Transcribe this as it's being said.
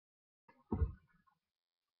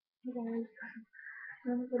Hey guys,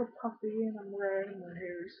 I'm a little puffy and I'm red and my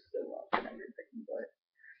hair is still up and everything, but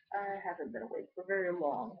I haven't been awake for very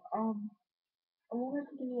long. I wanted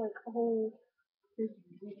to do like a whole big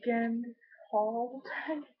weekend haul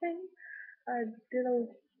type thing. I did a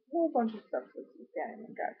whole bunch of stuff this weekend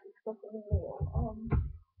and got some stuff in the mail.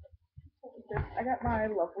 What was this? I got my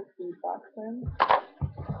level food box in.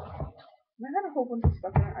 And I had a whole bunch of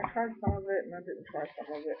stuff in it. I tried some of it and I didn't try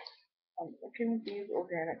some of it. It came with these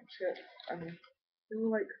organic chips and they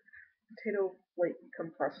were like potato flake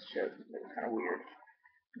compressed chips. It was kind of weird.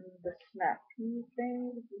 And the snap pea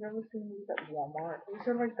thing, if you've ever seen these at Walmart, these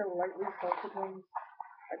are like the lightly salted ones.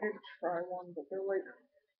 I did try one, but they're like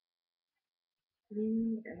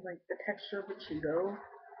green and like the texture of a Cheeto.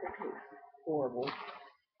 They taste horrible.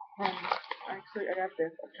 Um, I got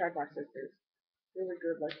this. I tried my sister's. Really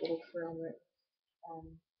good, like little ceramic.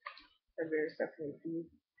 They're very sesame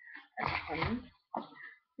seeds and honey.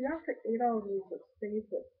 You have to eat all of these with save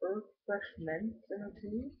the earth fresh mint in a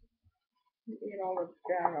tea. You ate all of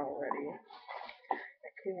that already.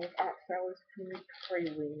 It came with oxalic creamy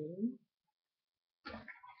praline,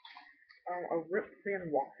 a Rip Van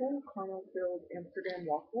waffle, caramel filled Amsterdam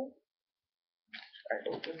waffle. I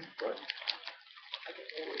opened, but I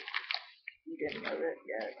didn't really eat any of it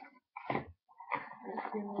yet. And it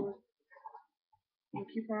came with some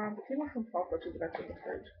coupons. It came with some sausages that I put in the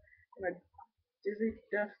fridge. And a Dizzy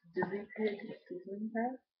Pig seasoning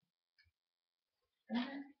pack.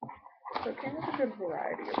 So it came with a good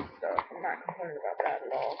variety of stuff. I'm not complaining about that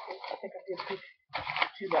at all. I think I paid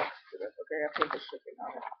 $2 for this. Okay, I paid the shipping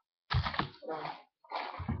on it. But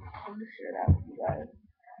I'm gonna share that with you guys.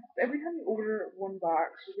 Every time you order one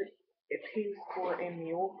box, you get it pays for a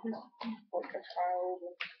meal for like a child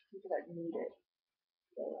and people that need it.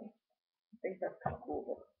 So I think that's kind of cool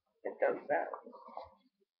that it does that.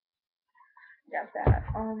 Got that.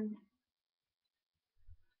 I'm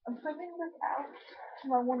sending this out to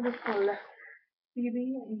my wonderful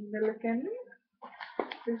Phoebe Milliken.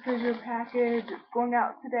 This is your package. It's going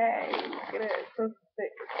out today. Look at it. It's so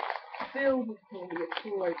thick. Filled with candy. It's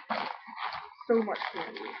full like so much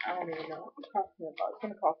candy. I don't even know. It's costing about. It's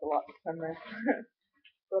gonna cost a lot to send this.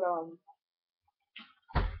 But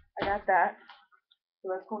I got that. So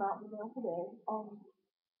that's going out in the mail today.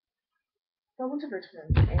 So I went to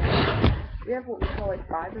Richmond and we have what we call like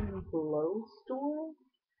Five and Below store.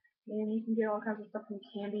 And you can get all kinds of stuff from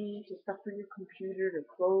candy to stuff for your computer to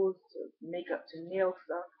clothes to makeup to nail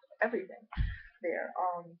stuff, everything there.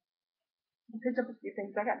 I picked up a few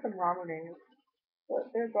things. I got some ramenes, but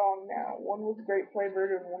they're gone now. One was grape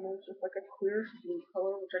flavored and one was just like a clear blue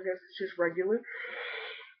color, which I guess is just regular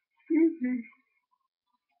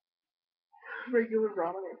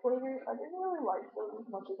ramen flavor. I didn't really like those as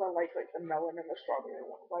much as I like the melon and the strawberry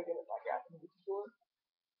ones I get at my Japanese store.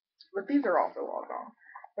 But these are also all gone.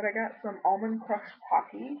 But I got some almond crushed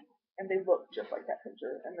Pocky, and they look just like that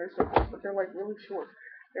picture, and they're so good, but they're like really short.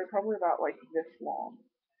 They're probably about like this long,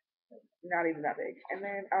 not even that big. And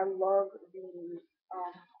then I love these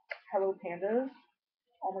Hello Pandas.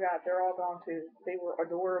 Oh my god, they're all gone too. They were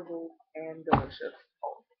adorable and delicious.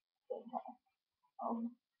 Oh, so alright.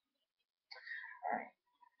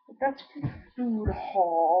 That's food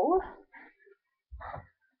haul.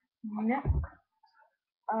 Next,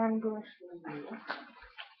 I'm going to show you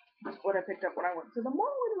what I picked up when I went to the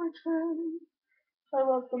mall in Richmond. I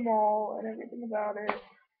love the mall and everything about it.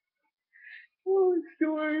 Oh,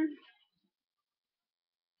 stores.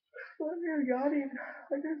 I'm here yawning.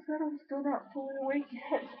 Like I said, I'm still not fully awake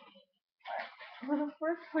yet. For the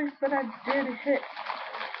first place that I did hit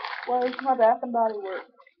was my Bath and Body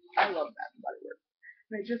Works. I love Bath and Body Works.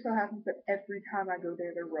 And it just so happens that every time I go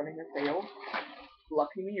there, they're running a sale.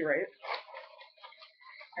 Lucky me, right?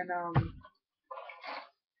 And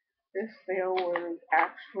this sale was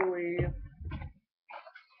actually,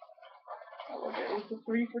 what was it? It was a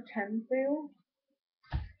 3 for 10 sale.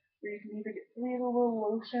 Where you can either get 3 of the little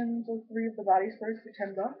lotions or 3 of the body sprays for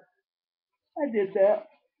 $10. I did that.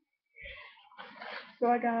 So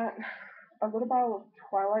I got a little bottle of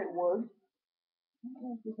Twilight Woods. I don't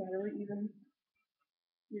know if you can really even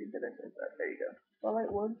read that. It says that. There you go.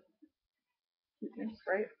 Twilight Woods. Sweetness,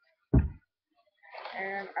 right?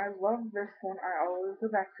 And I love this one. I always go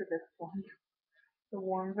back to this one. The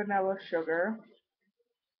warm vanilla sugar.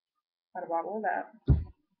 Got a bottle of that.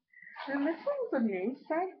 And this one's a new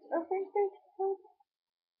scent, I think they said.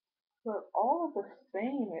 But all of the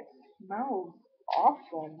same, it smells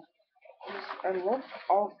awesome. I love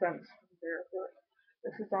all scents there. But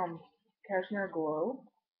this is Cashmere Glow.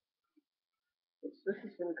 This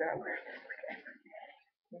is really good. I wear this like every day.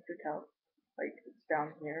 You can tell, like it's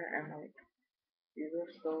down here and like These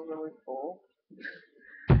are still really full.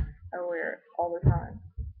 I wear it all the time.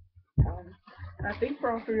 And I think for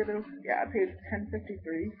all three of those, yeah, I paid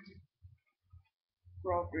 $10.53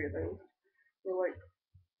 for all three of those. They're like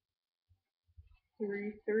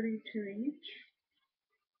 $3.32 each.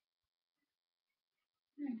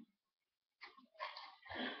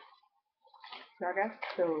 So I got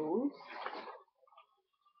those.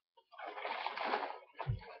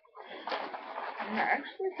 And I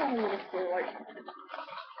actually found a little cool, like,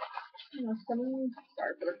 some of you,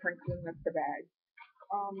 sorry for the crinkling of the bag.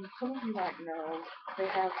 Some of you might know they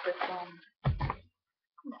have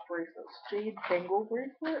these bracelets, jade bangle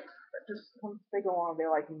bracelets that just once they go on, they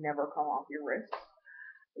like never come off your wrist.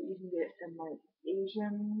 That you can get in like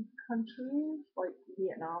Asian countries, like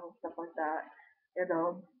Vietnam and stuff like that. And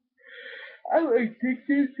I'm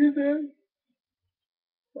addicted to them.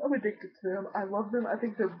 I'm addicted to them. I love them. I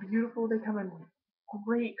think they're beautiful. They come in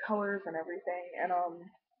great colors and everything. And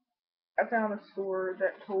I found a store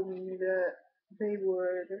that told me that they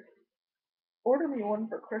would order me one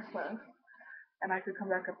for Christmas, and I could come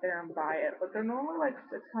back up there and buy it. But they're normally like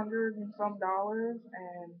 $600 and some dollars,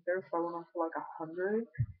 and they're selling them for like $100,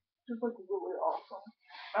 which is like really awesome.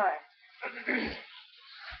 All right,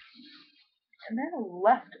 and then I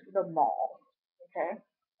left the mall. Okay,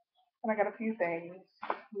 and I got a few things.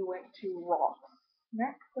 We went to Ross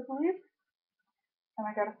next, I believe, and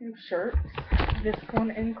I got a few shirts. This one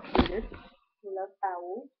included. We love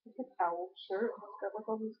owl. It's an owl shirt. It's got like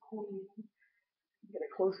all these cool. Get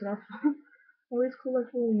it close enough. All these cool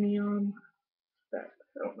like little neon stuff.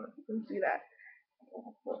 I don't know if you can see that.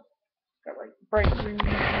 It's got like bright green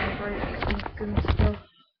and bright pink and stuff.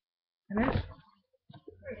 And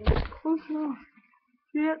it's close enough.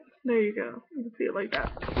 See it? There you go. You can see it like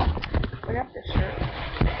that. I got this shirt.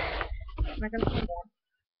 And I got some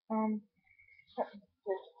more. Got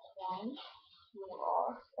this one from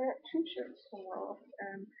Ross. I got two shirts from Ross,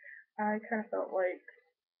 and I kind of felt like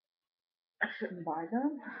I shouldn't buy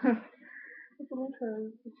them. It's only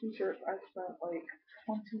because the t-shirts I spent like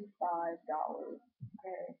 $25.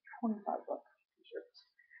 Okay, 25 bucks for t-shirts.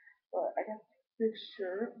 But I got this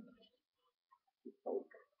shirt. It's like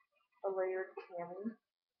a layered cami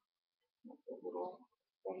with a little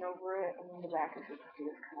thing over it, and then the back is just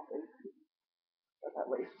this kind of lacy. Got that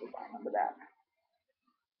lace design on the back.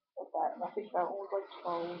 Got that, and I think that one was like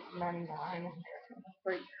 $12.99. It's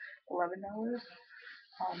like $11.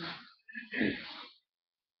 Um,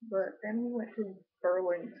 but then we went to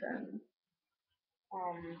Burlington.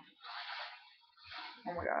 Oh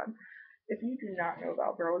my god. If you do not know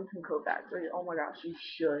about Burlington Coat Factory, oh my gosh, you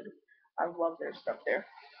should. I love their stuff there.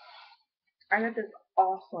 I got this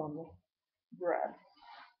awesome dress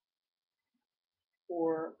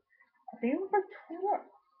for, I think it was like $20.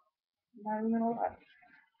 Not even a lot.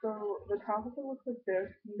 So the top of it looks like this.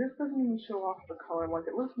 This doesn't even show off the color. Like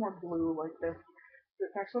it looks more blue like this.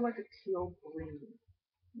 It's actually like a teal green.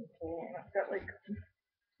 Okay, and it's got like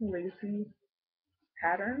lacy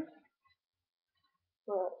pattern.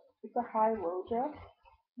 But it's a high-low dress.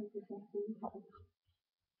 As you can see,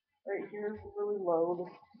 right here is really low.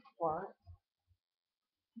 This is front.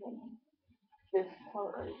 And this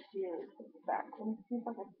part right here is the back. Let me see if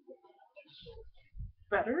I can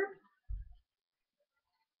better.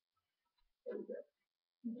 There we go.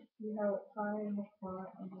 See how it's high in the front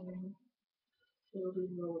and then it'll be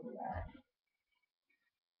low in the back.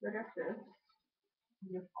 So I got this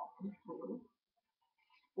awesome tool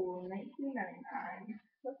for $19.99.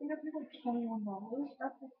 So I think I paid like $21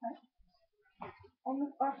 after tax on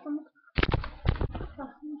this awesome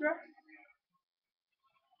dress.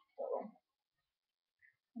 So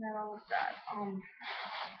and then all of that.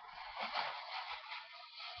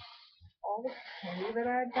 All the candy that I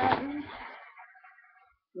had gotten,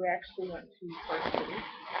 we actually went to Park City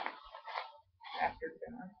after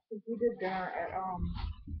dinner. Because we did dinner at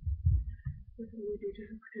what did we do?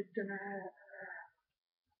 We did dinner at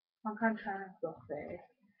Hong Kong Chinese buffet.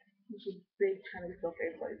 Which is a big Chinese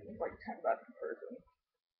buffet place. It's like $10 a person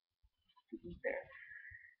to eat there.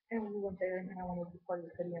 And we went there, and then I wanted to play the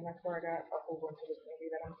city, and that's where I got a whole bunch of the candy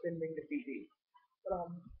that I'm sending to Phoebe. But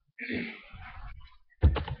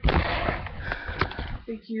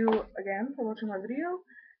thank you again for watching my video,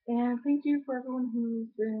 and thank you for everyone who's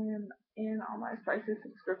been in on my spicy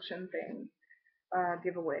subscription thing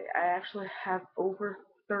giveaway. I actually have over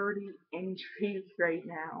 30 entries right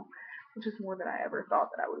now, which is more than I ever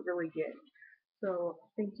thought that I would really get. So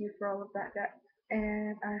thank you for all of that, guys.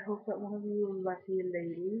 And I hope that one of you lucky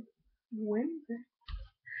ladies wins it.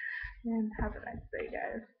 And have a nice day,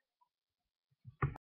 guys.